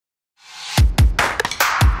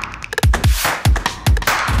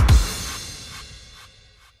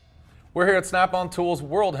We're here at Snap-on Tools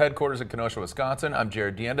World Headquarters in Kenosha, Wisconsin. I'm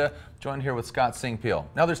Jared Dienda, joined here with Scott Singpeel.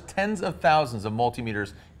 Now there's tens of thousands of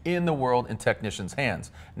multimeters in the world in technicians'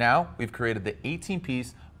 hands. Now we've created the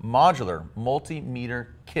 18-piece modular multimeter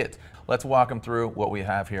kit. Let's walk them through what we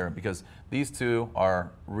have here because these two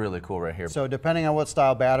are really cool right here. So depending on what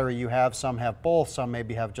style battery you have, some have both, some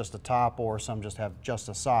maybe have just a top, or some just have just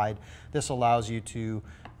a side. This allows you to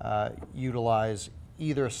utilize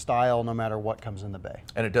either style no matter what comes in the bay.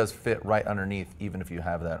 And it does fit right underneath even if you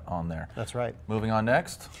have that on there. That's right. Moving on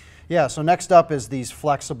next. Yeah, so next up is these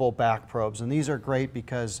flexible back probes, and these are great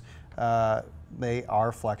because they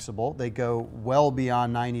are flexible. They go well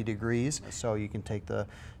beyond 90 degrees, so you can take the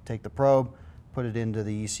probe, put it into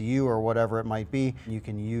the ECU or whatever it might be. You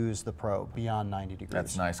can use the probe beyond 90 degrees.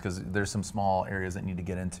 That's nice because there's some small areas that need to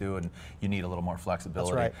get into and you need a little more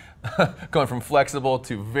flexibility. That's right. Going from flexible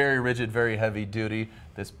to very rigid, very heavy duty,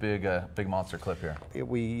 this big monster clip here.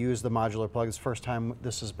 We use the modular plug. It's the first time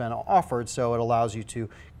this has been offered, so it allows you to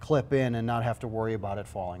clip in and not have to worry about it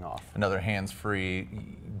falling off. Another hands-free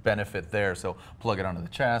benefit there, so plug it onto the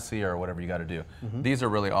chassis or whatever you got to do. These are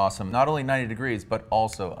really awesome. Not only 90 degrees, but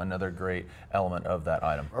also another great element of that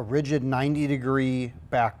item. A rigid 90-degree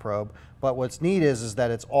back probe, but what's neat is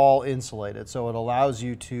that it's all insulated, so it allows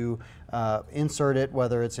you to insert it,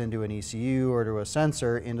 whether it's into an ECU or to a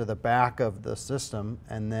sensor, into the back of the system,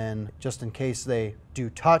 and then just in case they do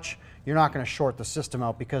touch, you're not going to short the system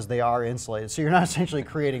out because they are insulated. So you're not essentially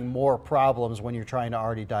creating more problems when you're trying to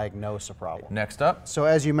already diagnose a problem. Next up. So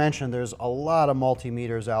as you mentioned, there's a lot of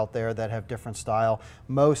multimeters out there that have different style.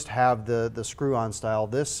 Most have the screw-on style.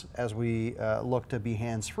 This, as we look to be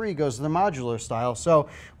hands-free, goes to the modular style. So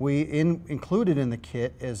we included in the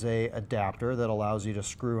kit is a adapter that allows you to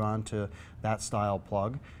screw on to that style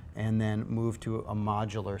plug and then move to a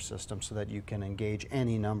modular system so that you can engage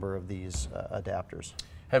any number of these adapters.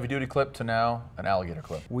 Heavy duty clip to now an alligator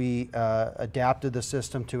clip. We adapted the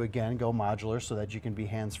system to, again, go modular so that you can be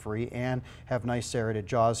hands-free and have nice serrated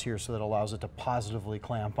jaws here so that allows it to positively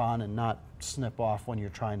clamp on and not snip off when you're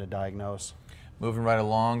trying to diagnose. Moving right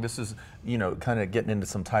along, this is, you know, kind of getting into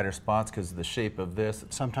some tighter spots because of the shape of this.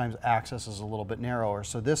 Sometimes access is a little bit narrower,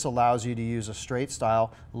 so this allows you to use a straight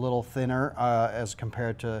style, a little thinner as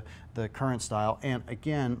compared to the current style, and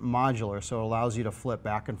again, modular, so it allows you to flip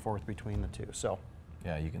back and forth between the two. So.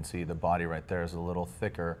 Yeah, you can see the body right there is a little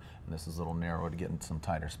thicker, and this is a little narrower to get in some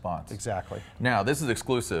tighter spots. Exactly. Now, this is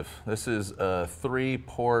exclusive. This is a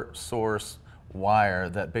 3-port source wire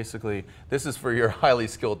that basically, this is for your highly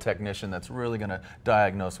skilled technician that's really going to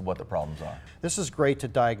diagnose what the problems are. This is great to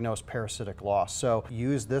diagnose parasitic loss. So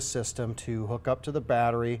use this system to hook up to the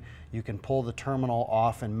battery. You can pull the terminal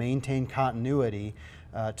off and maintain continuity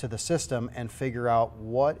to the system and figure out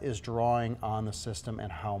what is drawing on the system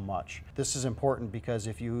and how much. This is important because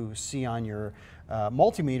if you see on your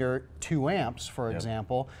multimeter 2 amps, for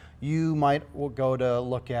example, you might go to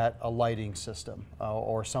look at a lighting system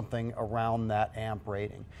or something around that amp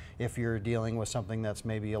rating. If you're dealing with something that's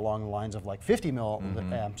maybe along the lines of like 50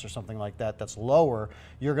 milliamps or something like that, that's lower,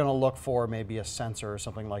 you're going to look for maybe a sensor or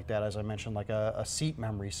something like that, as I mentioned, like a seat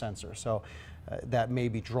memory sensor. So that may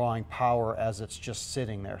be drawing power as it's just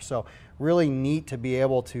sitting there. So really neat to be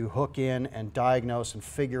able to hook in and diagnose and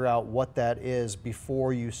figure out what that is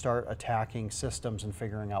before you start attacking systems and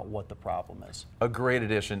figuring out what the problem is. A great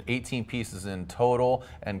addition, 18 pieces in total,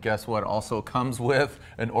 and guess what? Also comes with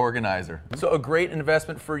an organizer. So a great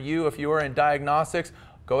investment for you if you are in diagnostics.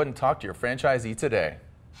 Go ahead and talk to your franchisee today.